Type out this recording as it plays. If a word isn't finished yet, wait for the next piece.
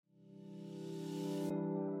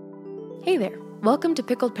Hey there, welcome to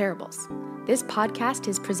Pickled Parables. This podcast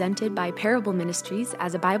is presented by Parable Ministries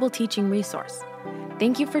as a Bible teaching resource.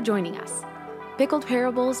 Thank you for joining us. Pickled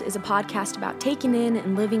Parables is a podcast about taking in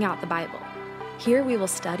and living out the Bible. Here we will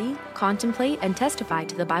study, contemplate, and testify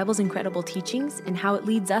to the Bible's incredible teachings and how it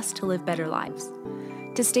leads us to live better lives.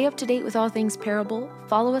 To stay up to date with all things Parable,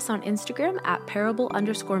 follow us on Instagram at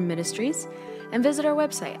parable_ministries and visit our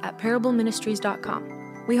website at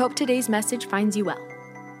parableministries.com. We hope today's message finds you well.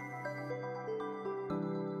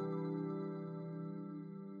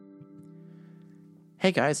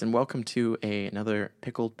 Hey guys, and welcome to another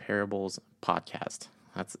Pickled Parables podcast.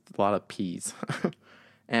 That's a lot of P's.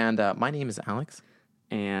 And my name is Alex.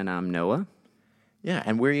 And I'm Noah. Yeah,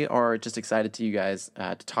 and we are just excited to you guys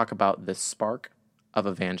to talk about the spark of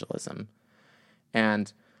evangelism.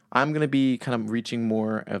 And I'm going to be kind of reaching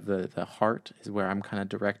more of the heart is where I'm kind of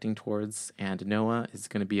directing towards. And Noah is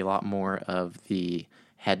going to be a lot more of the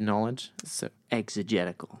head knowledge. So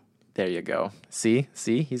Exegetical. there you go. See,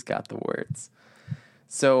 he's got the words.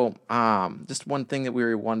 So, just one thing that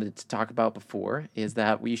we wanted to talk about before is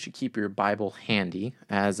that you should keep your Bible handy,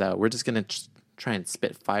 as we're just going to try and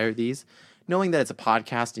spit fire these, knowing that it's a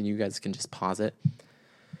podcast and you guys can just pause it.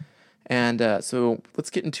 And so let's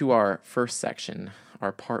get into our first section,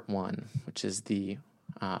 our part one, which is the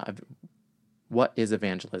what is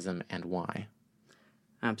evangelism and why?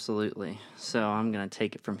 Absolutely. So I'm going to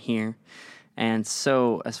take it from here. And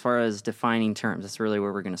so as far as defining terms, that's really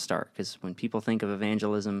where we're going to start. Because when people think of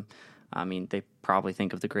evangelism, I mean, they probably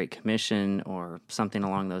think of the Great Commission or something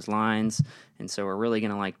along those lines. And so we're really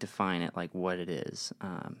going to define it like what it is.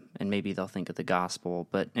 And maybe they'll think of the gospel.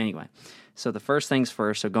 But anyway, so the first things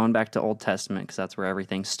first, so going back to Old Testament, because that's where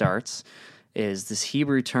everything starts, is this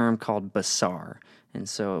Hebrew term called basar. And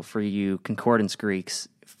so for you concordance geeks,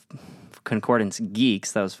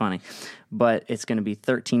 that was funny, but it's going to be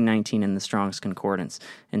 1319 in the Strong's Concordance.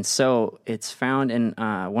 And so it's found in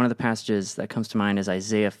one of the passages that comes to mind is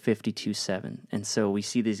Isaiah 52:7. And so we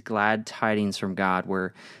see these glad tidings from God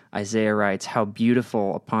where Isaiah writes, "How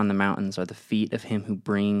beautiful upon the mountains are the feet of him who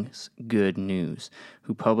brings good news,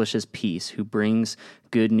 who publishes peace, who brings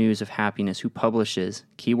good news of happiness, who publishes,"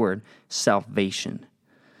 keyword, "salvation,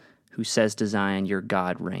 who says to Zion, your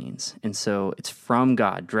God reigns." And so it's from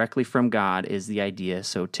God, directly from God is the idea.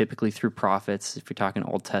 So typically through prophets, if you're talking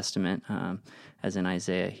Old Testament, as in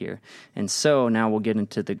Isaiah here. And so now we'll get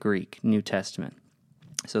into the Greek, New Testament.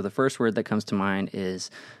 So the first word that comes to mind is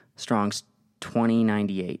Strong's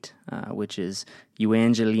 2098, which is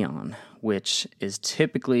euangelion, which is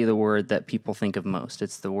typically the word that people think of most.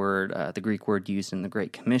 It's the word, the Greek word used in the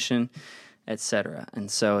Great Commission, etc. And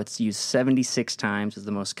so it's used 76 times as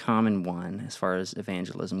the most common one as far as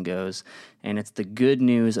evangelism goes. And it's the good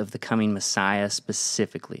news of the coming Messiah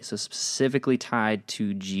specifically. So specifically tied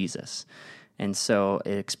to Jesus. And so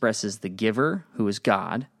it expresses the giver, who is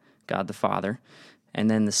God, God the Father, and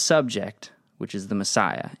then the subject, which is the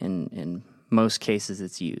Messiah. In most cases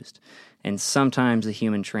it's used. And sometimes the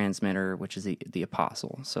human transmitter, which is the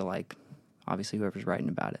apostle. So obviously whoever's writing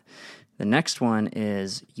about it. The next one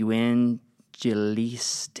is evangelistes.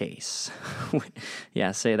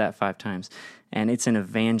 Yeah, say that 5 times. And it's an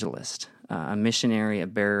evangelist, a missionary, a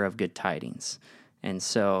bearer of good tidings. And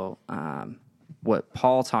so what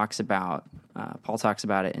Paul talks about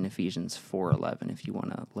it in Ephesians 4:11, if you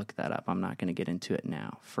want to look that up. I'm not going to get into it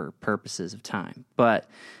now for purposes of time. But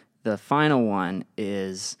the final one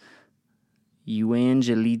is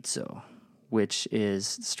evangelizo, which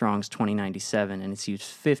is Strong's 2097, and it's used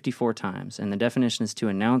 54 times. And the definition is to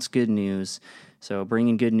announce good news, so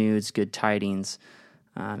bringing good news, good tidings,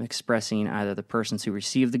 expressing either the persons who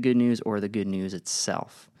receive the good news or the good news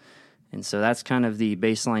itself. And so that's kind of the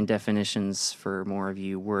baseline definitions for more of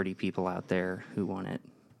you wordy people out there who want it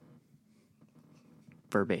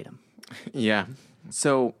verbatim. Yeah.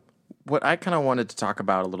 So what I kind of wanted to talk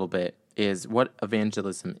about a little bit is what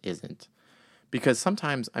evangelism isn't. Because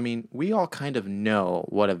sometimes, we all kind of know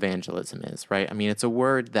what evangelism is, right? It's a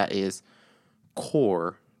word that is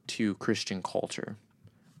core to Christian culture.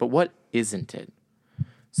 But what isn't it?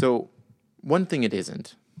 So one thing it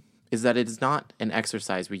isn't is that it is not an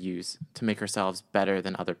exercise we use to make ourselves better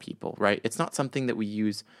than other people, right? It's not something that we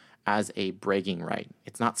use as a bragging right.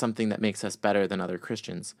 It's not something that makes us better than other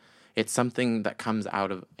Christians. It's something that comes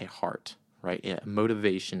out of a heart, right? A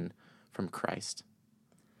motivation from Christ.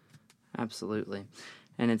 Absolutely.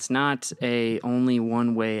 And it's not a only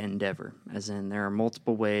one-way endeavor, as in there are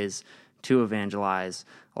multiple ways to evangelize.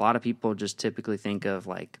 A lot of people just typically think of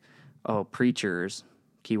preachers,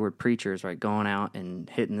 keyword preachers, right, going out and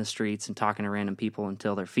hitting the streets and talking to random people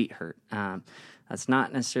until their feet hurt. That's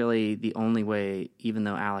not necessarily the only way, even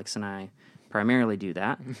though Alex and I primarily do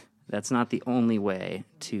that. That's not the only way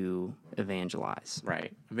to evangelize.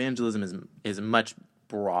 Right. Evangelism is much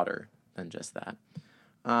broader than just that.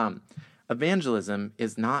 Evangelism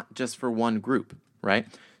is not just for one group, right?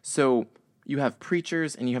 So you have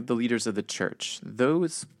preachers and you have the leaders of the church.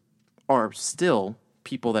 Those are still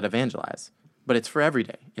people that evangelize, but it's for every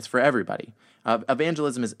day. It's for everybody.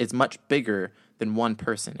 Evangelism is much bigger than one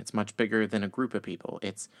person. It's much bigger than a group of people.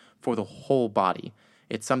 It's for the whole body.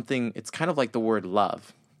 It's kind of like the word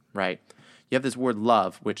love, right? You have this word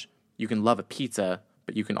love, which you can love a pizza,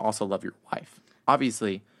 but you can also love your wife.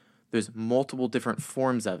 Obviously, there's multiple different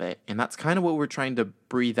forms of it, and that's kind of what we're trying to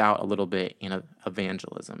breathe out a little bit in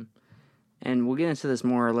evangelism. And we'll get into this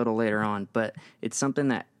more a little later on, but it's something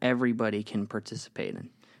that everybody can participate in,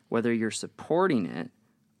 whether you're supporting it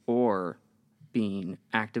or being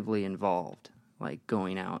actively involved, like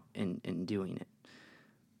going out and doing it.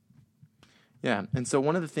 Yeah, and so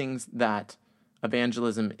one of the things that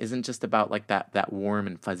evangelism isn't just about like that warm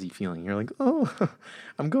and fuzzy feeling. You're like, oh,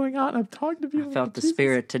 I'm going out and I'm talking to people. I felt the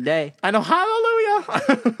Spirit today. I know,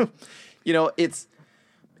 hallelujah.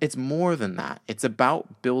 It's more than that. It's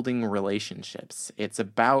about building relationships. It's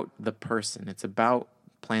about the person. It's about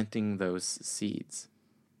planting those seeds.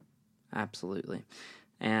 Absolutely.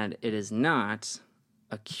 And it is not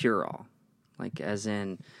a cure-all. Like as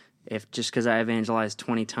in, if just because I evangelized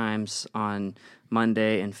 20 times on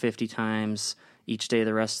Monday and 50 times each day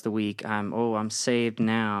the rest of the week, I'm saved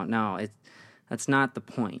now. No, that's not the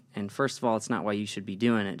point. And first of all, it's not why you should be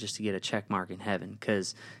doing it just to get a check mark in heaven,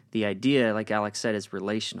 because the idea, like Alex said, is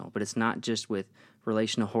relational, but it's not just with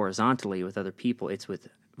relational horizontally with other people. It's with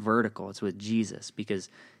vertical. It's with Jesus, because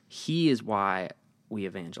he is why we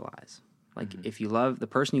evangelize. Like if you love the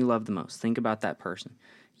person you love the most, think about that person.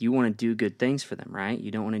 You want to do good things for them, right? You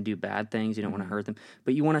don't want to do bad things. You don't want to hurt them,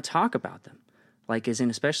 but you want to talk about them. Like as in,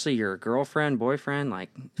 especially your girlfriend, boyfriend, like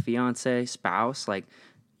fiance, spouse, like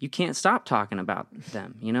you can't stop talking about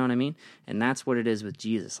them. You know what I mean? And that's what it is with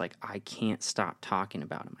Jesus. Like I can't stop talking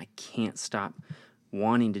about him. I can't stop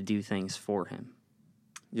wanting to do things for him.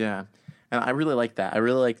 Yeah. And I really like that. I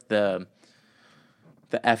really like the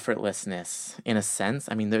effortlessness in a sense.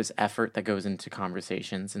 I mean, there's effort that goes into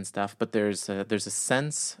conversations and stuff, but there's a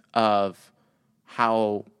sense of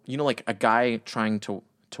how, like a guy trying to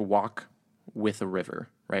walk with a river,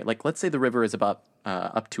 right? Like let's say the river is about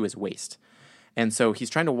up to his waist. And so he's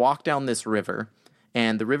trying to walk down this river,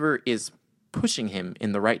 and the river is pushing him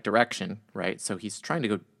in the right direction, right? So he's trying to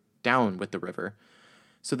go down with the river.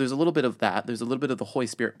 So there's a little bit of that. There's a little bit of the Holy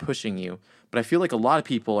Spirit pushing you. But I feel like a lot of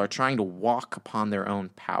people are trying to walk upon their own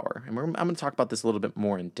power. And I'm going to talk about this a little bit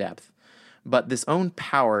more in depth. But this own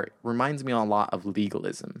power reminds me a lot of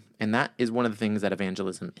legalism. And that is one of the things that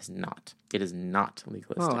evangelism is not. It is not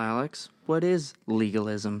legalistic. Well, Alex, what is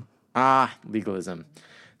legalism? Legalism.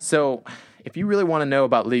 So if you really want to know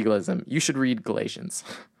about legalism, you should read Galatians.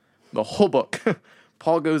 The whole book.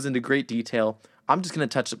 Paul goes into great detail. I'm just going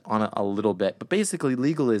to touch on it a little bit. But basically,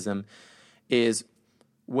 legalism is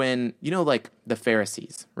when, like the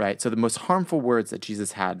Pharisees, right? So the most harmful words that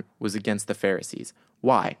Jesus had was against the Pharisees.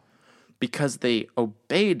 Why? Because they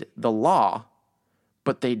obeyed the law,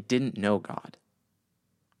 but they didn't know God.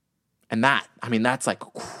 And that's like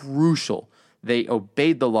crucial. They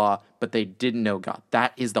obeyed the law, but they didn't know God.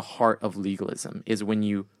 That is the heart of legalism, is when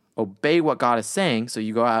you obey what God is saying, so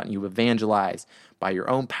you go out and you evangelize by your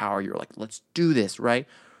own power. You're like, let's do this, right?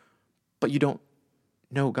 But you don't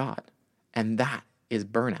know God. And that is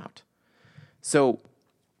burnout. So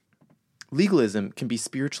legalism can be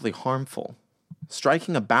spiritually harmful.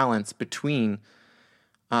 Striking a balance between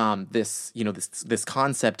this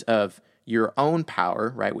concept of your own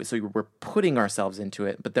power, right? So we're putting ourselves into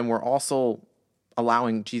it, but then we're also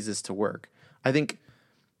allowing Jesus to work. I think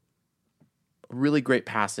a really great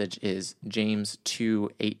passage is James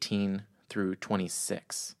 2:18 through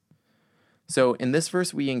 26. So in this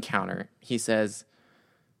verse we encounter, he says,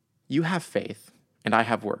 "You have faith, and I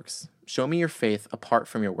have works. Show me your faith apart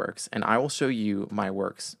from your works, and I will show you my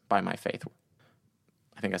works by my faith."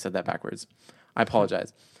 I think I said that backwards. I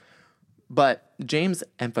apologize. But James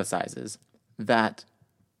emphasizes that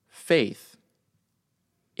faith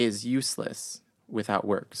is useless without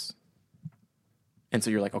works. And so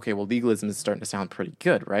you're like, okay, well, legalism is starting to sound pretty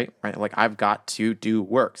good, right? Like I've got to do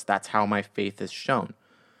works. That's how my faith is shown.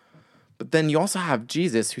 But then you also have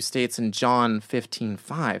Jesus, who states in John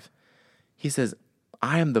 15:5, he says,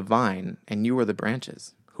 "I am the vine and you are the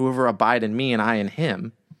branches. Whoever abide in me and I in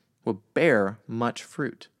him will bear much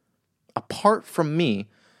fruit. Apart from me,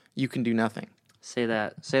 you can do nothing." Say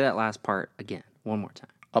that last part again, one more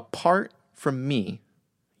time. Apart from me,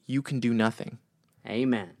 you can do nothing.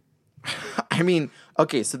 Amen. I mean,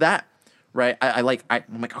 okay, so that, right? I'm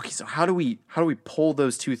like, okay, so how do we pull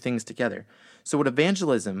those two things together? So what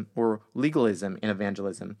evangelism or legalism in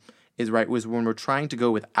evangelism is, right, was when we're trying to go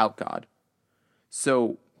without God.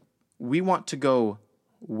 So we want to go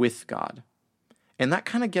with God. And that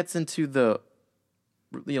kind of gets into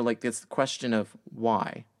this question of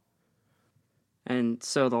why. And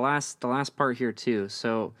so the last part here too.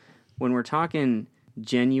 So when we're talking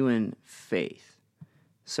genuine faith,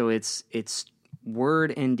 so it's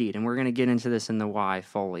word and deed, and we're going to get into this in the why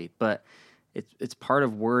fully, but it's part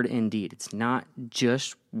of word and deed. It's not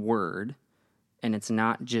just word, and it's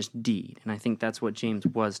not just deed. And I think that's what James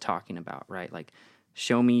was talking about, right? Like,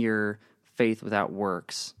 show me your faith without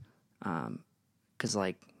works, because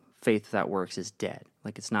faith without works is dead.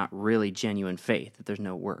 Like, it's not really genuine faith if there's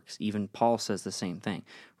no works. Even Paul says the same thing.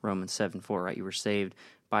 Romans 7:4, right? You were saved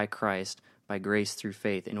by Christ, by grace through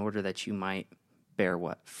faith, in order that you might bear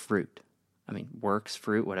what? Fruit. I mean, works,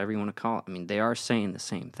 fruit, whatever you want to call it. I mean, they are saying the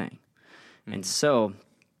same thing. Mm-hmm. And so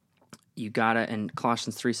you gotta, in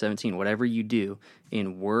Colossians 3:17, whatever you do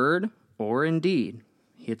in word or in deed,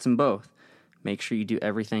 hits them both, make sure you do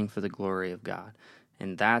everything for the glory of God.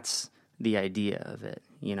 And that's the idea of it.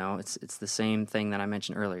 You know, it's the same thing that I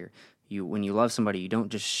mentioned earlier. When you love somebody, you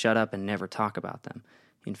don't just shut up and never talk about them.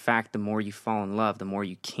 In fact, the more you fall in love, the more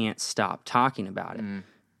you can't stop talking about it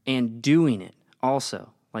and doing it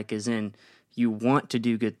also. Like, as in, you want to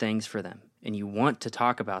do good things for them and you want to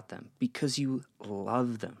talk about them because you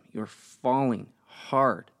love them. You're falling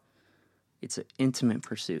hard. It's an intimate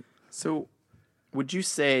pursuit. So would you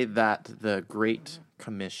say that the Great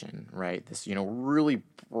Commission, right, this, really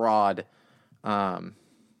broad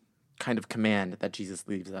kind of command that Jesus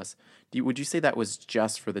leaves us, would you say that was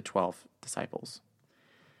just for the 12 disciples?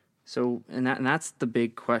 So, and that's the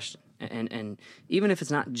big question. And even if it's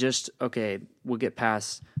not just, okay, we'll get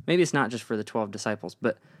past, maybe it's not just for the 12 disciples,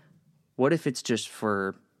 but what if it's just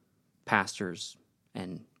for pastors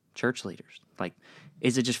and church leaders? Like,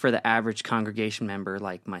 is it just for the average congregation member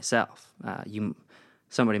like myself?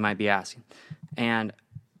 Somebody might be asking. And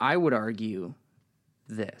I would argue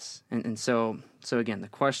this. And so again, the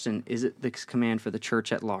question, is it this command for the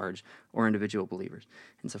church at large or individual believers?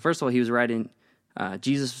 And so first of all, he was writing,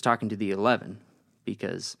 Jesus was talking to the 11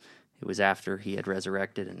 because it was after he had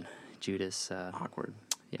resurrected and Judas... Awkward.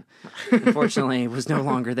 Yeah. Unfortunately, was no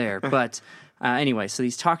longer there. But anyway, so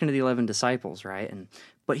he's talking to the 11 disciples, right?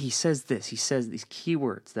 But he says this. He says these key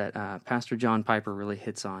words that Pastor John Piper really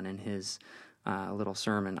hits on in his little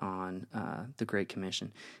sermon on the Great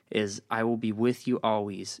Commission is, I will be with you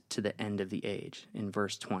always to the end of the age, in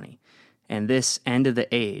verse 20. And this end of the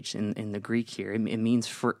age, in the Greek here, it means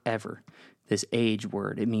forever. This age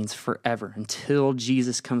word, it means forever, until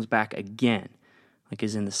Jesus comes back again, like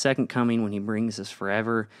as in the second coming when he brings us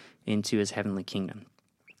forever into his heavenly kingdom.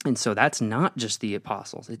 And so that's not just the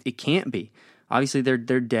apostles. It can't be. Obviously, they're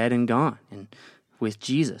dead and gone and with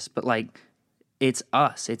Jesus. But it's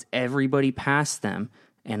us. It's everybody past them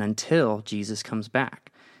and until Jesus comes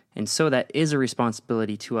back. And so that is a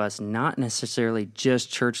responsibility to us, not necessarily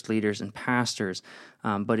just church leaders and pastors,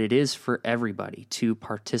 but it is for everybody to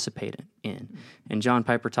participate in. And John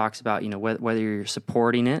Piper talks about, whether you're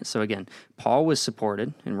supporting it. So again, Paul was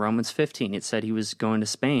supported in Romans 15. It said he was going to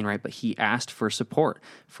Spain, right? But he asked for support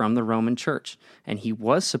from the Roman church, and he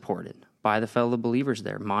was supported by the fellow believers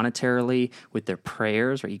there, monetarily, with their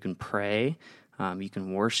prayers, right? You can pray, you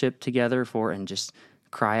can worship together and just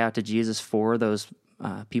cry out to Jesus for those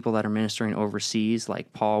people that are ministering overseas,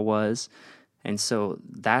 like Paul was. And so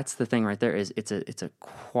that's the thing right there, is it's a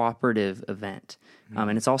cooperative event.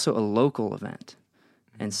 And it's also a local event.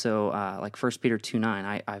 And so like 1 Peter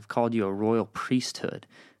 2:9, I've called you a royal priesthood.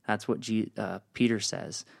 That's what Peter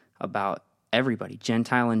says about everybody,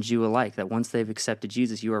 Gentile and Jew alike, that once they've accepted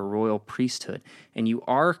Jesus, you are a royal priesthood. And you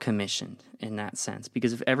are commissioned in that sense,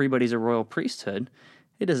 because if everybody's a royal priesthood,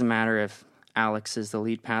 it doesn't matter if Alex is the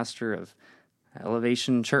lead pastor of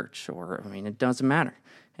Elevation Church, it doesn't matter.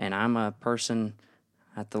 And I'm a person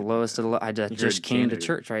at the lowest of the low. I just came to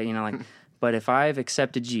church, right? But if I've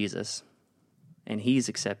accepted Jesus and he's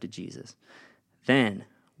accepted Jesus, then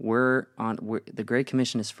the Great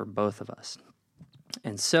Commission is for both of us.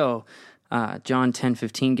 And so John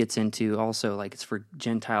 10:15 gets into also, it's for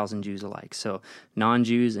Gentiles and Jews alike. So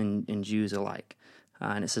non-Jews and Jews alike.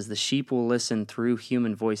 And it says, the sheep will listen through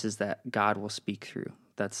human voices that God will speak through.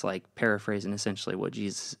 That's paraphrasing essentially what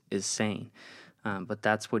Jesus is saying. But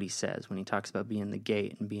that's what he says when he talks about being the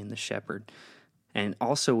gate and being the shepherd. And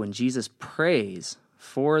also when Jesus prays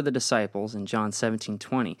for the disciples in John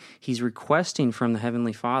 17:20. He's requesting from the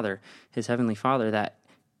Heavenly Father, his Heavenly Father, that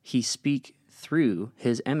he speak through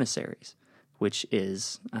his emissaries, which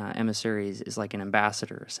is, emissaries is like an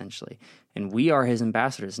ambassador, essentially. And we are his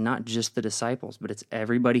ambassadors, not just the disciples, but it's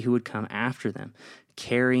everybody who would come after them,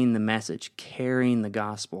 carrying the message, carrying the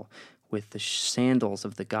gospel with the sandals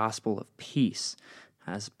of the gospel of peace,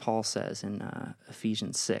 as Paul says in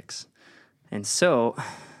Ephesians 6. And so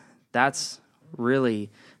that's really,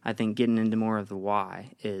 I think, getting into more of the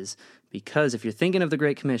why, is because if you're thinking of the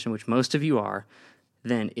Great Commission, which most of you are,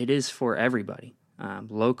 then it is for everybody,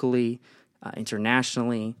 locally,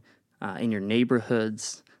 internationally, in your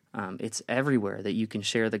neighborhoods. It's everywhere that you can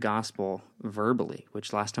share the gospel verbally,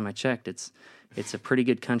 which last time I checked, it's a pretty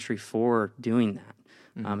good country for doing that.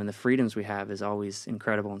 And the freedoms we have is always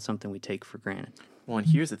incredible and something we take for granted. Well, and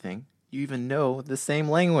here's the thing. You even know the same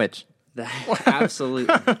language.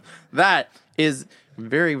 Absolutely. That is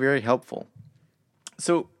very, very helpful.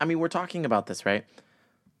 So, I mean, we're talking about this, right?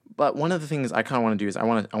 But one of the things I kind of want to do is I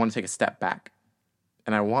want to take a step back.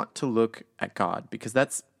 And I want to look at God, because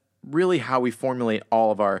that's really how we formulate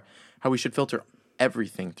all of how we should filter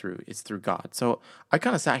everything through. It's through God. So I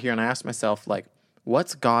kind of sat here and I asked myself, like,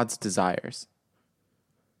 what's God's desires?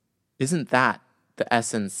 Isn't that the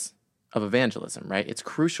essence of evangelism, right? It's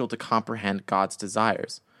crucial to comprehend God's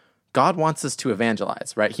desires. God wants us to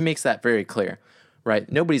evangelize, right? He makes that very clear,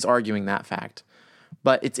 right? Nobody's arguing that fact.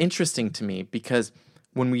 But it's interesting to me because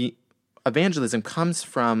evangelism comes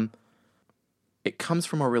from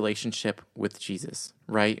a relationship with Jesus,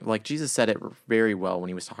 right? Like Jesus said it very well when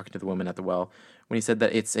he was talking to the woman at the well, when he said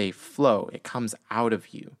that it's a flow, it comes out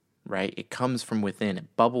of you, right? It comes from within,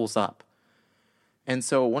 it bubbles up. And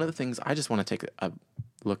so one of the things I just want to take a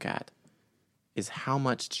look at is how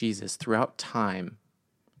much Jesus throughout time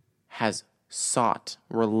has sought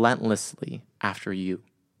relentlessly after you.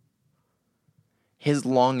 His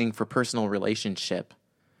longing for personal relationship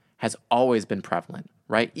has always been prevalent,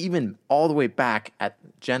 right? Even all the way back at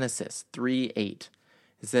Genesis 3:8,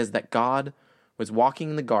 it says that God was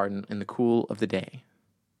walking in the garden in the cool of the day.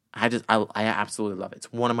 I absolutely love it.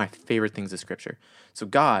 It's one of my favorite things of Scripture. So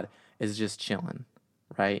God is just chilling,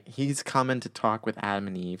 right? He's coming to talk with Adam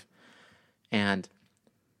and Eve. And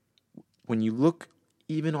when you look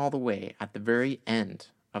even all the way at the very end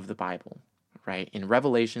of the Bible, right, in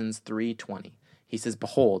Revelations 3:20, he says,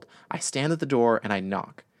 "Behold, I stand at the door and I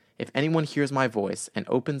knock. If anyone hears my voice and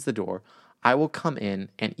opens the door, I will come in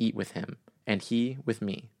and eat with him, and he with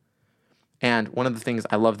me." And one of the things,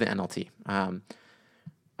 I love the NLT. I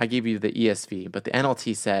gave you the ESV, but the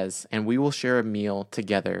NLT says, "And we will share a meal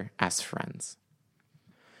together as friends."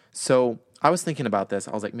 So I was thinking about this.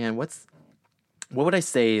 I was like, man, what would I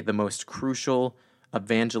say the most crucial,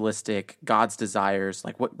 evangelistic, God's desires,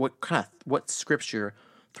 like what scripture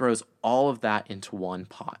throws all of that into one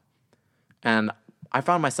pot? And I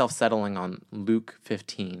found myself settling on Luke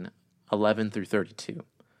 15:11-32,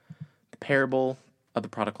 the parable of the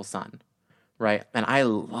prodigal son, right? And I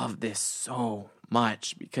love this so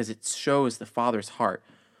much because it shows the Father's heart.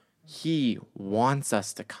 He wants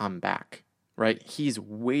us to come back, right? He's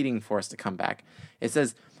waiting for us to come back. It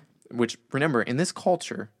says, which, remember, in this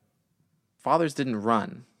culture, fathers didn't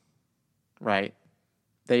run, right?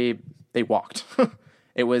 They walked.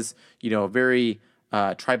 It was, very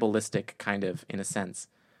tribalistic kind of, in a sense.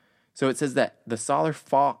 So it says that the father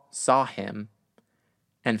saw him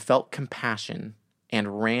and felt compassion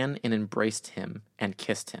and ran and embraced him and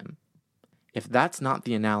kissed him. If that's not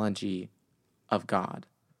the analogy of God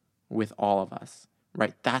with all of us,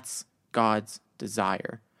 right? That's God's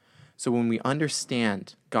desire. So when we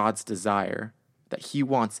understand God's desire, that he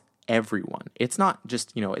wants everyone, it's not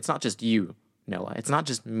just you, Noah. It's not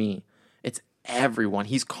just me. It's everyone.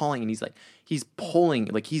 He's calling and he's pulling,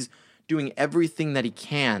 he's doing everything that he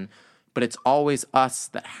can, but it's always us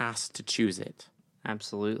that has to choose it.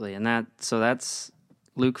 Absolutely. And that's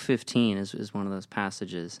Luke 15 is one of those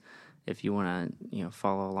passages, if you want to,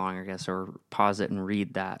 follow along, I guess, or pause it and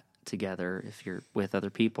read that together if you're with other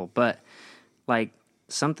people. But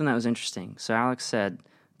something that was interesting. So Alex said,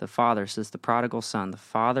 the prodigal son, the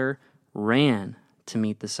father ran to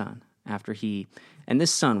meet the son and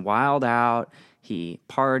this son wilded out, he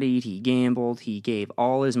partied, he gambled, he gave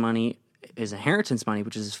all his money, his inheritance money,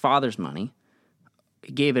 which is his father's money,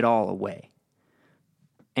 he gave it all away.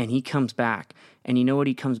 And he comes back, and you know what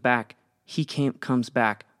he comes back? Comes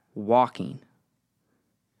back walking.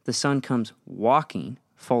 The son comes walking,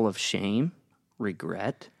 full of shame,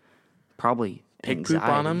 regret, probably pig anxiety.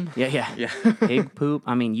 poop on him. Yeah. Pig poop.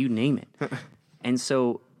 I mean, you name it. And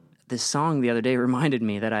so this song the other day reminded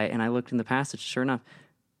me that I looked in the passage. Sure enough,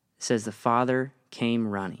 it says the father came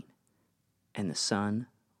running, and the Son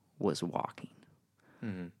was walking.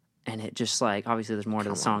 Mm-hmm. And it just like, obviously there's more to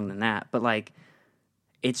the song than that, but like,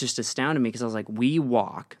 it's just astounded me because I was like, we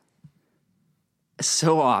walk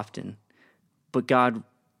so often, but God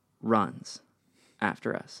runs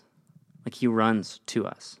after us. Like he runs to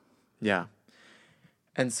us. Yeah.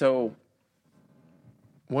 And so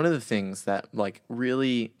one of the things that like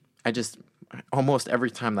really, almost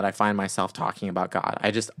every time that I find myself talking about God,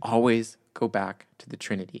 I just always go back to the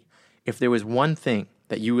Trinity. If there was one thing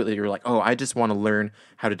that you're like, oh, I just want to learn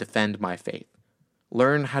how to defend my faith,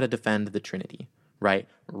 learn how to defend the Trinity, right?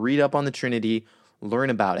 Read up on the Trinity, learn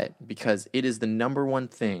about it, because it is the number one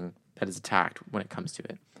thing that is attacked when it comes to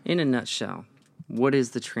it. In a nutshell, what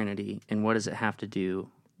is the Trinity and what does it have to do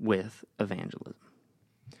with evangelism?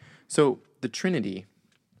 So the Trinity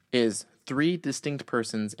is three distinct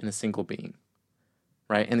persons in a single being,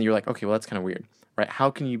 right? And you're like, okay, well, that's kind of weird, right?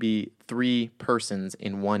 How can you be three persons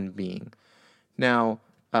in one being? Now,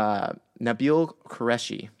 Nabil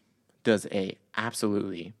Qureshi does a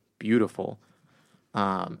absolutely beautiful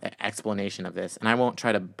explanation of this, and I won't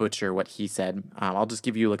try to butcher what he said. I'll just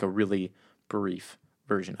give you like a really brief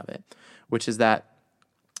version of it, which is that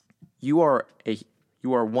you are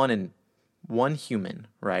one human,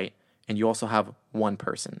 right? And you also have one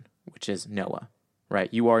person, which is Noah,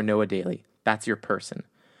 right? You are Noah Daly. That's your person.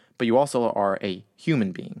 But you also are a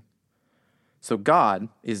human being. So God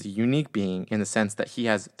is a unique being in the sense that he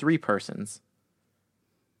has three persons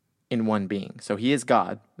in one being. So he is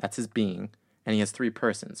God, that's his being, and he has three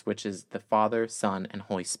persons, which is the Father, Son, and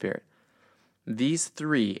Holy Spirit. These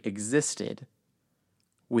three existed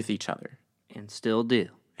with each other. And still do.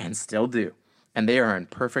 And still do. And they are in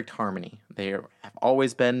perfect harmony. Have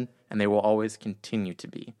always been, and they will always continue to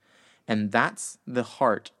be. And that's the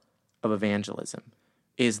heart of evangelism,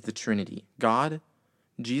 is the Trinity. God,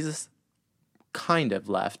 Jesus kind of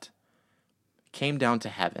left, came down to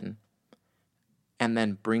heaven, and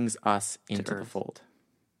then brings us into the fold.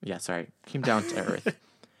 Yeah, sorry. Came down to earth,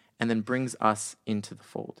 and then brings us into the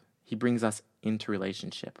fold. He brings us into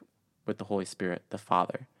relationship with the Holy Spirit, the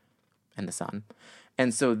Father, and the Son.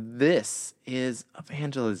 And so this is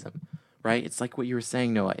evangelism, right? It's like what you were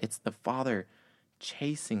saying, Noah. It's the Father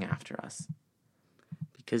chasing after us.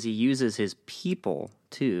 Because he uses his people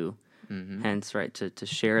too, hence, right, to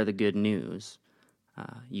share the good news,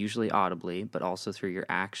 usually audibly, but also through your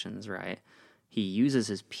actions, right? He uses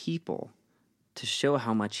his people to show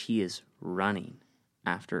how much he is running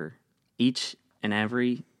after each and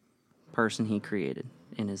every person he created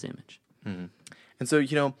in his image. Mm-hmm. And so,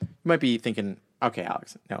 you might be thinking, okay,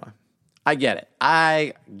 Alex, Noah, I get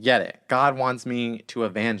it. God wants me to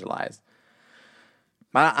evangelize.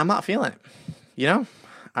 But I'm not feeling it.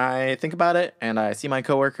 I think about it and I see my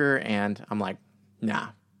coworker and I'm like, nah,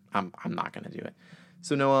 I'm not going to do it.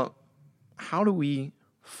 So Noah, how do we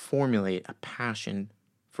formulate a passion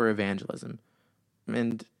for evangelism?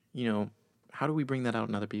 And, how do we bring that out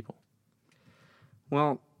in other people?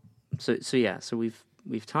 Well, so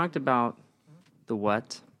we've talked about the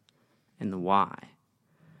what and the why,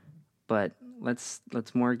 but let's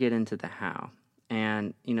more get into the how.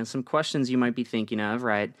 And some questions you might be thinking of,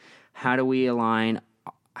 right? How do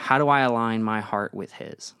I align my heart with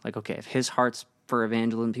his? Like, okay, if his heart's for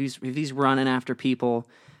evangelism, if he's running after people,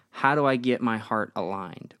 how do I get my heart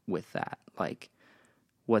aligned with that? Like,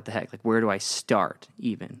 what the heck? Like, where do I start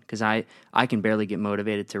even? Because I can barely get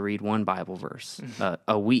motivated to read one Bible verse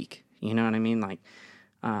a week. You know what I mean? Like,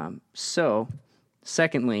 so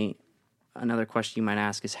secondly, another question you might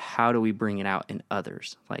ask is, how do we bring it out in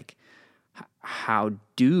others? Like, how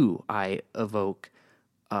do I evoke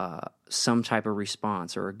some type of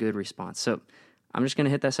response or a good response? So I'm just going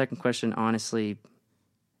to hit that second question, honestly,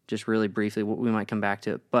 just really briefly. We might come back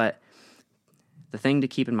to it. But the thing to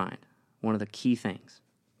keep in mind, one of the key things,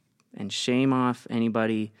 and shame off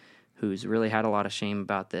anybody who's really had a lot of shame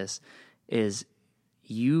about this, is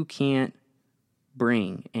you can't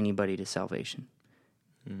bring anybody to salvation.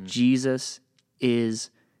 Mm-hmm. Jesus is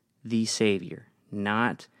the Savior,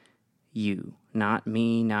 not you, not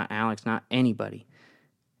me, not Alex, not anybody.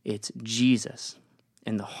 It's Jesus.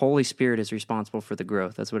 And the Holy Spirit is responsible for the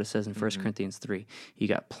growth. That's what it says in 1 Corinthians 3. You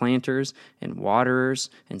got planters and waterers,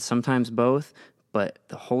 and sometimes both, but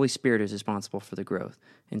the Holy Spirit is responsible for the growth.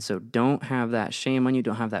 And so don't have that shame on you,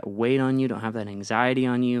 don't have that weight on you, don't have that anxiety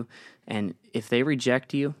on you. And if they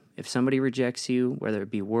reject you, if somebody rejects you, whether it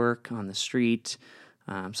be work, on the street,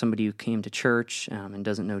 somebody who came to church and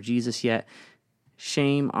doesn't know Jesus yet,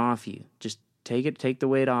 shame off you. Just take the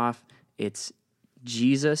weight off. It's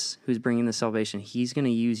Jesus who's bringing the salvation. He's going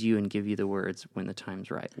to use you and give you the words when the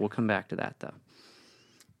time's right. We'll come back to that, though.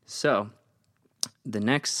 So, the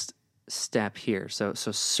next step here, so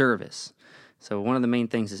service. So one of the main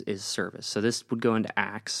things is service. So this would go into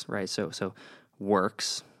acts, right? So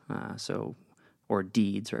works, or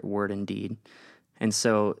deeds, right? Word and deed. And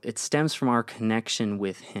so it stems from our connection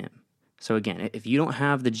with him. So again, if you don't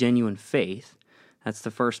have the genuine faith, that's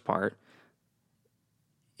the first part,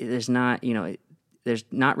 there's not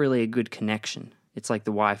really a good connection. It's like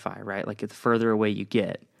the Wi-Fi, right? Like the further away you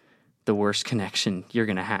get, the worse connection you're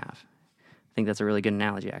going to have. I think that's a really good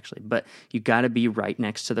analogy, actually. But you got to be right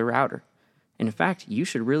next to the router. And in fact, you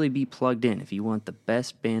should really be plugged in if you want the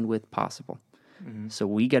best bandwidth possible. Mm-hmm. So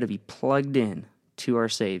we got to be plugged in to our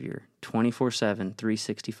Savior 24/7,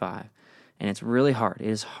 365. And it's really hard. It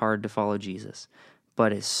is hard to follow Jesus,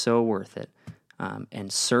 but it's so worth it.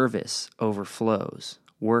 And service overflows,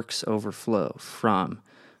 works overflow from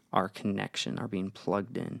our connection, our being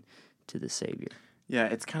plugged in to the Savior. Yeah,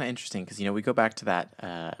 it's kind of interesting because, we go back to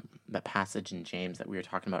that passage in James that we were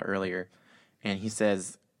talking about earlier, and he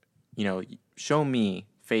says, show me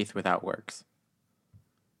faith without works,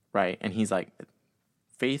 right? And he's like,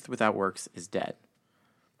 faith without works is dead.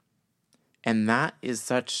 And that is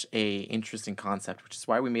such a interesting concept, which is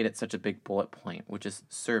why we made it such a big bullet point, which is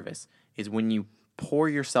service, is when you pour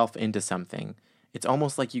yourself into something, it's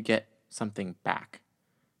almost like you get something back.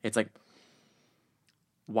 It's like,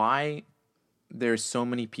 why there's so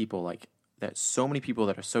many people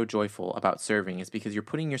that are so joyful about serving is because you're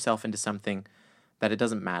putting yourself into something that it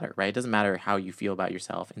doesn't matter, right? It doesn't matter how you feel about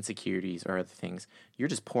yourself, insecurities or other things. You're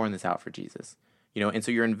just pouring this out for Jesus, and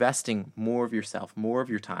so you're investing more of yourself, more of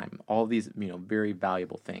your time, all these, very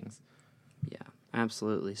valuable things. Yeah,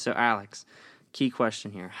 absolutely. So Alex, key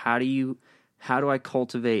question here. How do I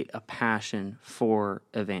cultivate a passion for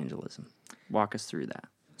evangelism? Walk us through that.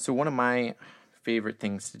 So one of my favorite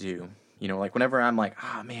things to do, like whenever I'm like,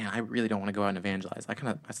 man, I really don't want to go out and evangelize, I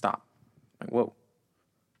stop. Like, whoa.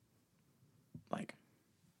 Like,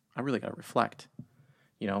 I really got to reflect.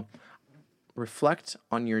 Reflect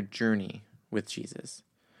on your journey with Jesus,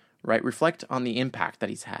 right? Reflect on the impact that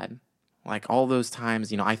he's had. Like all those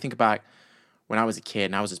times, I think about when I was a kid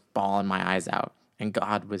and I was just bawling my eyes out and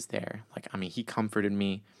God was there. He comforted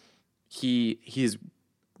me. He's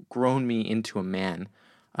grown me into a man.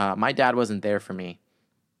 My dad wasn't there for me,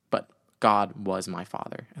 but God was my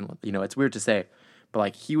father. And, it's weird to say,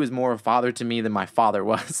 but he was more a father to me than my father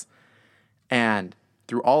was. And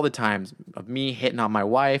through all the times of me hitting on my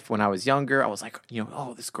wife when I was younger, I was like,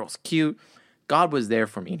 oh, this girl's cute. God was there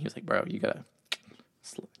for me. And he was like, bro, you gotta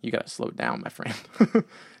slow down, my friend.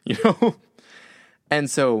 And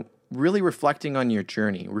so really reflecting on your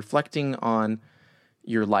journey, reflecting on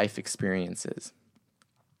your life experiences.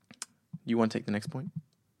 You want to take the next point?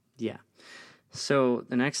 Yeah. So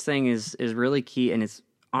the next thing is really key, and it's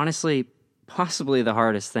honestly possibly the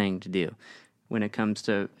hardest thing to do when it comes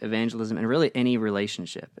to evangelism and really any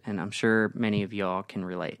relationship. And I'm sure many of y'all can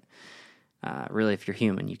relate. Really, if you're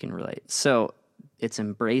human, you can relate. So it's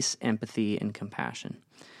embrace empathy and compassion.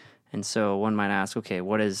 And so one might ask, okay, a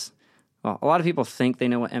lot of people think they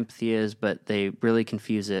know what empathy is, but they really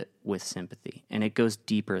confuse it with sympathy. And it goes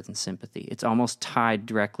deeper than sympathy. It's almost tied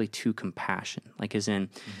directly to compassion, like as in,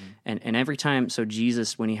 and every time, so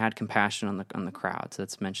Jesus, when he had compassion on the crowds,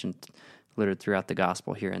 that's mentioned littered throughout the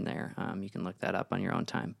gospel here and there. You can look that up on your own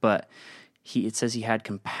time. But it says he had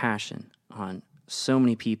compassion on so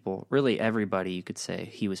many people, really everybody you could say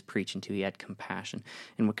he was preaching to. He had compassion.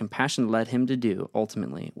 And what compassion led him to do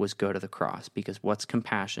ultimately was go to the cross, because what's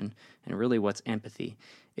compassion and really what's empathy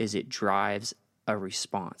is it drives a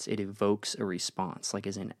response. It evokes a response, like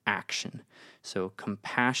as in action. So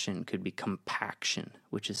compassion could be compaction,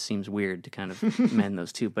 which seems weird to kind of mend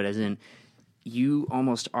those two, but as in you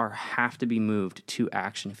almost have to be moved to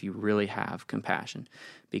action if you really have compassion,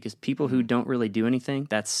 because people who don't really do anything,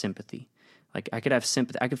 that's sympathy. Like I could have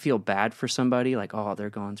sympathy. I could feel bad for somebody, like, oh, they're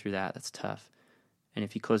going through that. That's tough. And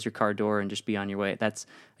if you close your car door and just be on your way, that's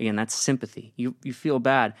sympathy. You feel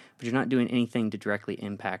bad, but you're not doing anything to directly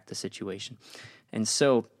impact the situation. And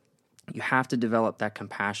so you have to develop that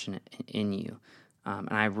compassion in you. And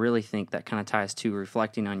I really think that kind of ties to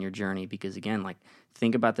reflecting on your journey, because again, like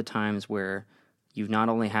think about the times where you've not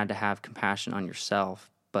only had to have compassion on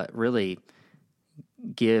yourself, but really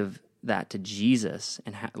give that to Jesus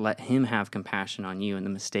and let him have compassion on you and the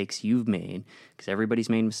mistakes you've made, because everybody's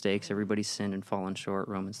made mistakes, everybody's sinned and fallen short,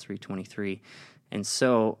 Romans 3:23. And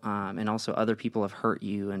so, and also other people have hurt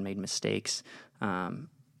you and made mistakes,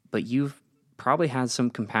 but you've probably had some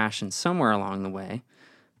compassion somewhere along the way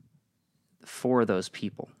for those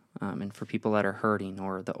people. and for people that are hurting,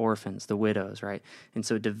 or the orphans, the widows, right? And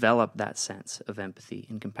so develop that sense of empathy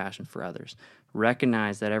and compassion for others.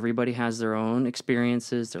 Recognize that everybody has their own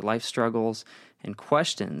experiences, their life struggles, and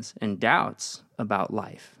questions and doubts about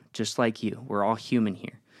life, just like you. We're all human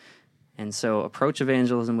here. And so approach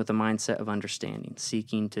evangelism with a mindset of understanding,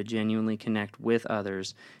 seeking to genuinely connect with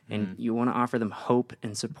others, and you want to offer them hope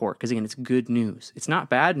and support. Because again, it's good news. It's not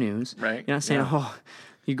bad news. Right. You're not saying, oh,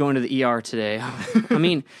 you're going to the ER today. I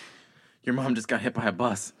mean, Your mom just got hit by a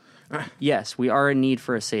bus. yes, we are in need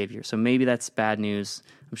for a Savior. So maybe that's bad news.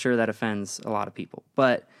 I'm sure that offends a lot of people.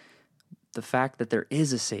 But the fact that there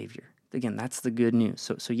is a Savior, again, that's the good news.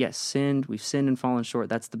 So yes, we've sinned and fallen short.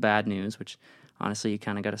 That's the bad news, which honestly you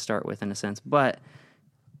kind of got to start with in a sense. But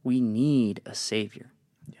we need a Savior.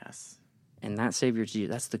 Yes. And that Savior is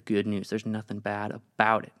Jesus. That's the good news. There's nothing bad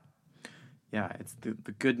about it. Yeah, it's the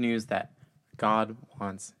good news that God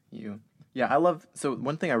wants you. Yeah, so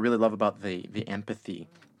one thing I really love about the empathy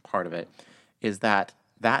part of it is that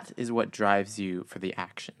is what drives you for the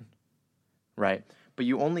action, right? But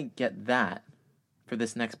you only get that for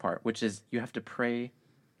this next part, which is you have to pray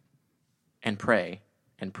and pray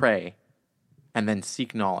and pray and then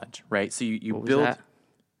seek knowledge, right? So you What was build... that?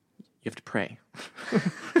 You have to pray.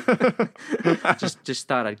 Just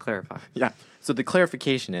thought I'd clarify. Yeah. So the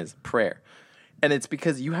clarification is prayer. And it's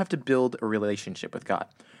because you have to build a relationship with God,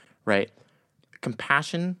 right?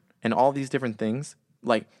 Compassion and all these different things,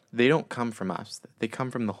 like, they don't come from us. They come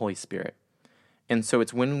from the Holy Spirit. And so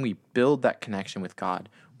it's when we build that connection with God,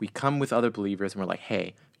 we come with other believers and we're like,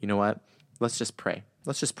 hey, you know what? Let's just pray.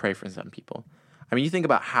 Let's just pray for some people. I mean, you think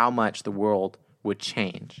about how much the world would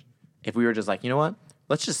change if we were just like, you know what?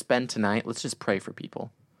 Let's just spend tonight. Let's just pray for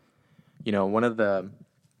people. You know, one of the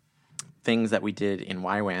things that we did in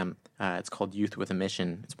YWAM, it's called Youth with a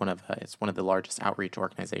Mission. It's one of the largest outreach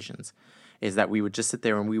organizations. Is that we would just sit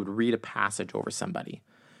there and we would read a passage over somebody,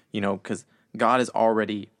 you know, because God has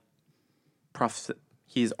already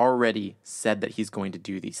He's already said that He's going to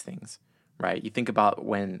do these things, right? You think about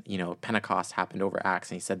when, you know, Pentecost happened over Acts,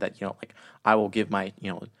 and He said that, you know, like, I'll give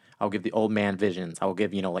the old man visions. I will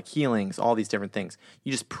give, you know, like, healings, all these different things.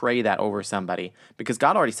 You just pray that over somebody because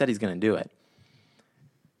God already said He's going to do it.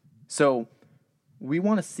 So we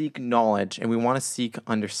want to seek knowledge and we want to seek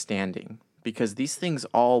understanding because these things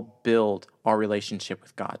all build our relationship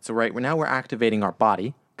with God. So we're activating our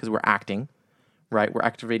body because we're acting, right? We're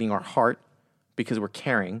activating our heart because we're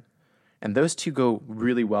caring. And those two go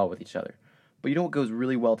really well with each other. But you know what goes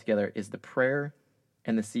really well together is the prayer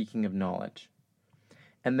and the seeking of knowledge.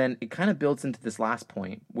 And then it kind of builds into this last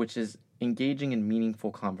point, which is engaging in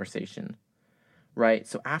meaningful conversation, right?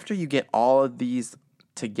 So after you get all of these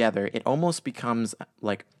together, it almost becomes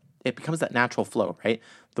that natural flow, right?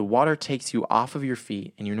 The water takes you off of your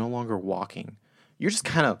feet and you're no longer walking. You're just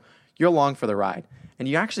you're along for the ride. And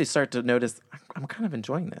you actually start to notice, I'm kind of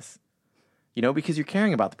enjoying this, you know, because you're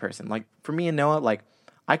caring about the person. Like for me and Noah, like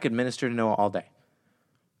I could minister to Noah all day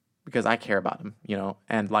because I care about him, you know,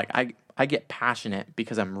 and like I get passionate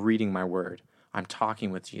because I'm reading my word. I'm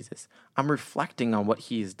talking with Jesus. I'm reflecting on what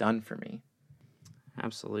He has done for me.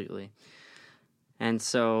 Absolutely. And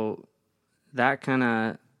so that kind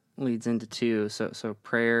of leads into two. So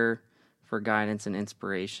prayer for guidance and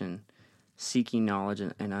inspiration, seeking knowledge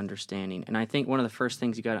and understanding. And I think one of the first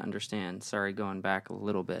things you got to understand, going back a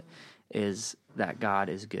little bit, is that God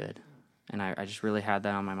is good. And I just really had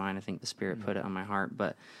that on my mind. I think the Spirit put it on my heart.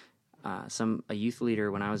 But a youth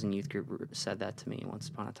leader when I was in youth group said that to me once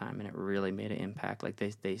upon a time, and it really made an impact. Like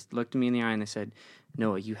they looked me in the eye and they said,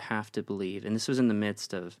 Noah, you have to believe. And this was in the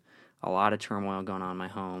midst of a lot of turmoil going on in my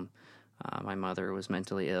home. My mother was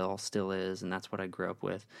mentally ill, still is, and that's what I grew up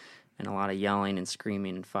with, and a lot of yelling and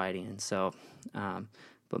screaming and fighting. And so,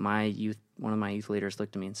 but one of my youth leaders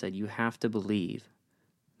looked at me and said, you have to believe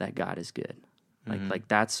that God is good. Like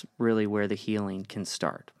that's really where the healing can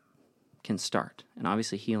start. And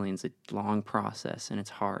obviously healing is a long process and it's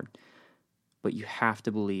hard, but you have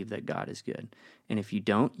to believe that God is good. And if you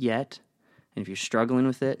don't yet, and if you're struggling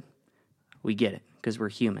with it, we get it because we're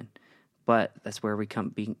human. But that's where we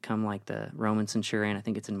become like the Roman centurion. I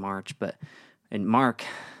think it's in Mark,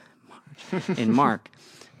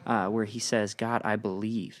 where he says, God, I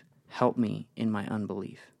believe. Help me in my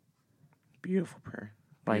unbelief. Beautiful prayer.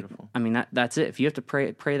 Beautiful. I mean, that's it. If you have to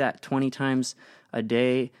pray that 20 times a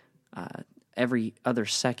day, every other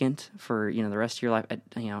second for, the rest of your life,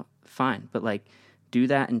 fine. But like, do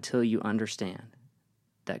that until you understand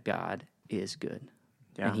that God is good.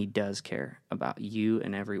 Yeah. And He does care about you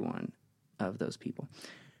and every one of those people.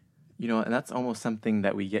 And that's almost something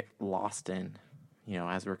that we get lost in,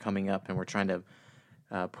 as we're coming up and we're trying to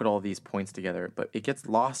put all these points together, but it gets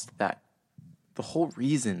lost that the whole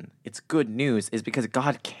reason it's good news is because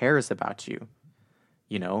God cares about you,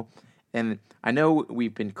 you know? And I know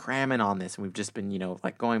we've been cramming on this and we've just been,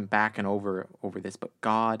 like going back and over this, but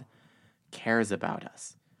God cares about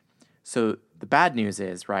us. So the bad news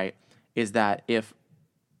is, right, is that if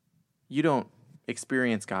you don't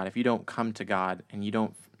experience God, if you don't come to God and you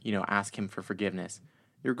don't, ask him for forgiveness,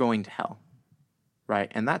 you're going to hell,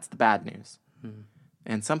 right? And that's the bad news. Mm-hmm.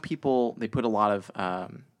 And some people, they put a lot of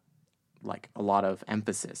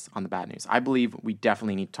emphasis on the bad news. I believe we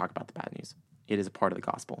definitely need to talk about the bad news. It is a part of the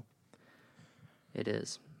gospel. It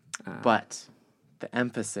is. But the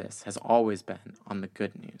emphasis has always been on the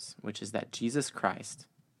good news, which is that Jesus Christ,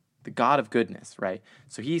 the God of goodness, right?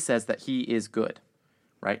 So he says that he is good,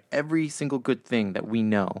 right? Every single good thing that we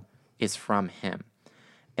know is from him.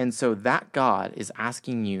 And so that God is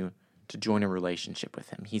asking you to join a relationship with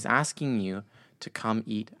him. He's asking you to come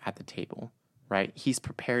eat at the table, right? He's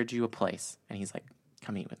prepared you a place, and he's like,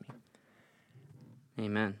 come eat with me.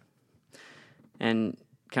 Amen. And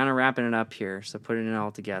kind of wrapping it up here, so putting it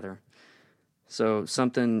all together. So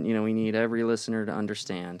something, we need every listener to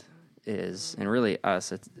understand is, and really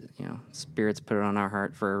us, it's, Spirit's put it on our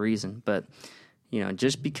heart for a reason, but,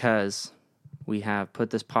 just because we have put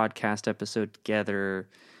this podcast episode together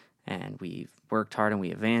and we've worked hard and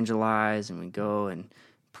we evangelize and we go and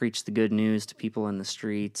preach the good news to people in the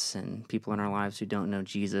streets and people in our lives who don't know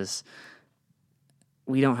Jesus,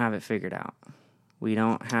 we don't have it figured out. We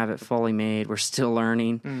don't have it fully made. We're still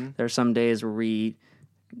learning. Mm-hmm. There are some days where we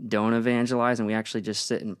don't evangelize and we actually just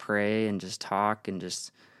sit and pray and just talk and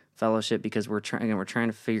just fellowship because we're trying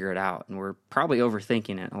to figure it out, and we're probably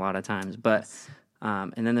overthinking it a lot of times. But yes.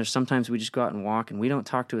 And then there's sometimes we just go out and walk and we don't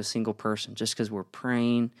talk to a single person just because we're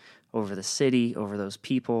praying over the city, over those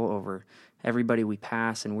people, over everybody we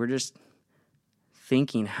pass, and we're just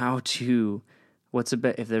thinking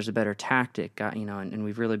if there's a better tactic, and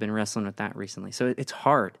we've really been wrestling with that recently. So it's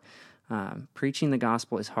hard. Preaching the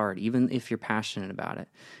gospel is hard, even if you're passionate about it.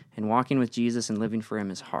 And walking with Jesus and living for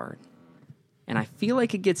him is hard. And I feel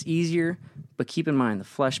like it gets easier, but keep in mind, the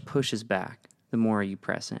flesh pushes back the more you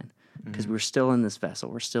press in. Because we're still in this vessel,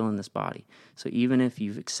 we're still in this body. So even if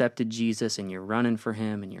you've accepted Jesus and you're running for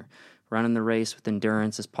him and you're running the race with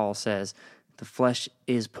endurance, as Paul says, the flesh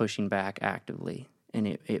is pushing back actively, and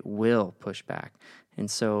it will push back. And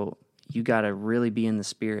so you got to really be in the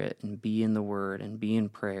Spirit and be in the Word and be in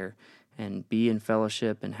prayer and be in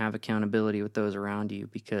fellowship and have accountability with those around you,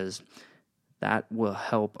 because that will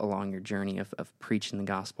help along your journey of preaching the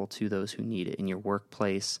gospel to those who need it in your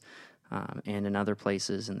workplace, and in other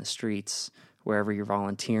places, in the streets, wherever you're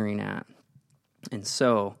volunteering at. And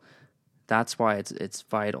so that's why it's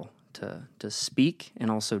vital to speak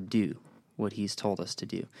and also do what he's told us to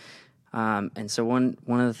do. And so one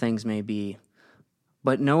of the things may be,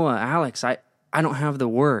 but Noah, Alex, I don't have the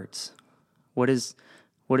words. What does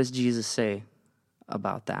Jesus say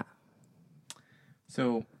about that?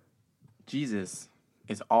 So Jesus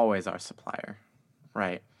is always our supplier,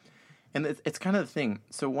 right? And it's kind of the thing.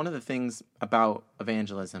 So one of the things about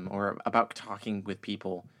evangelism or about talking with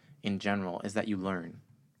people in general is that you learn,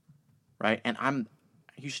 right? And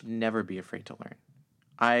you should never be afraid to learn.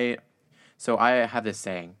 I have this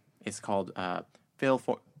saying. It's called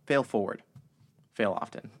fail forward, fail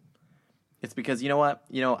often. It's because, you know what?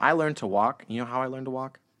 I learned to walk. You know how I learned to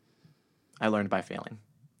walk? I learned by failing.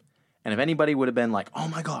 And if anybody would have been like, oh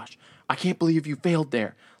my gosh, I can't believe you failed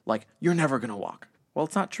there. Like, you're never going to walk. Well,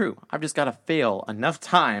 it's not true. I've just got to fail enough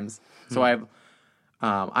times. So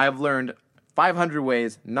I've learned 500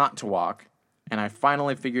 ways not to walk, and I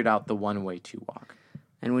finally figured out the one way to walk.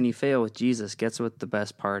 And when you fail with Jesus, guess what the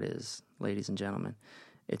best part is, ladies and gentlemen?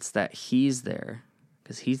 It's that he's there,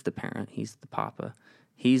 because he's the parent, he's the papa.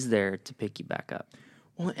 He's there to pick you back up.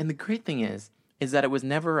 Well, and the great thing is that it was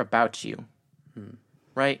never about you.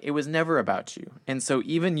 Right? It was never about you. And so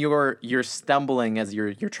even you're stumbling as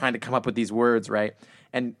you're trying to come up with these words, right?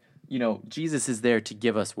 And, Jesus is there to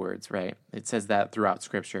give us words, right? It says that throughout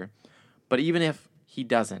Scripture. But even if he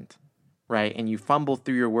doesn't, right, and you fumble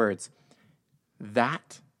through your words,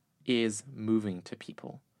 that is moving to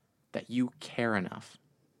people, that you care enough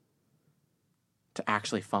to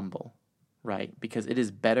actually fumble, right? Because it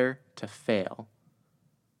is better to fail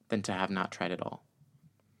than to have not tried at all.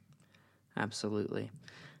 Absolutely.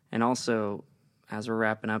 And also, as we're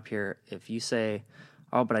wrapping up here, if you say,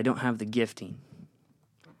 oh, but I don't have the gifting.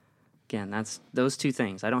 Again, that's those two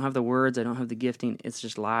things. I don't have the words, I don't have the gifting. It's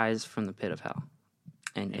just lies from the pit of hell.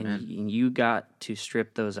 And you got to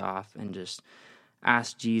strip those off and just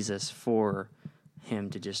ask Jesus for him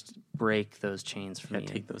to just break those chains from you.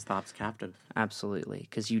 Take those thoughts captive. Absolutely,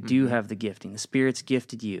 because you do have the gifting. The Spirit's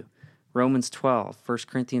gifted you. Romans 12, 1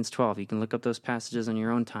 Corinthians 12. You can look up those passages on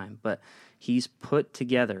your own time, but he's put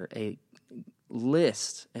together a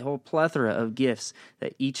list, a whole plethora of gifts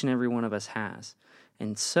that each and every one of us has.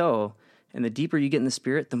 And the deeper you get in the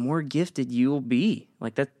Spirit, the more gifted you will be.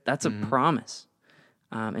 Like that's a promise.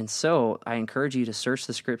 And so I encourage you to search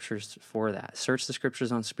the Scriptures for that. Search the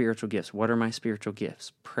Scriptures on spiritual gifts. What are my spiritual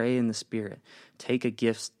gifts? Pray in the Spirit. Take a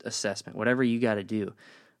gifts assessment, whatever you got to do.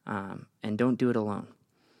 And don't do it alone,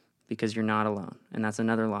 because you're not alone. And that's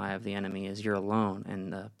another lie of the enemy, is you're alone in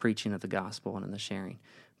the preaching of the gospel and in the sharing,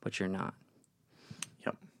 but you're not.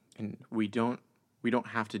 Yep. And we don't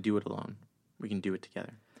have to do it alone. We can do it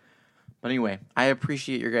together. But anyway, I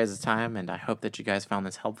appreciate your guys' time, and I hope that you guys found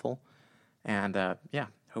this helpful. And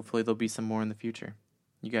hopefully there'll be some more in the future.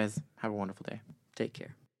 You guys have a wonderful day. Take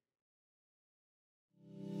care.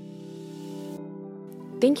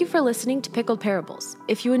 Thank you for listening to Pickled Parables.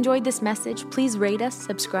 If you enjoyed this message, please rate us,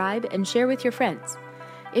 subscribe, and share with your friends.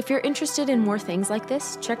 If you're interested in more things like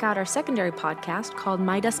this, check out our secondary podcast called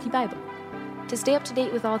My Dusty Bible. To stay up to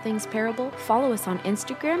date with all things Parable, follow us on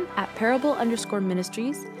Instagram at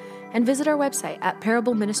parable_ministries and visit our website at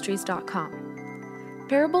parableministries.com.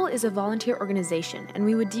 Parable is a volunteer organization, and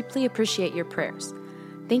we would deeply appreciate your prayers.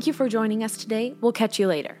 Thank you for joining us today. We'll catch you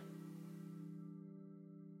later.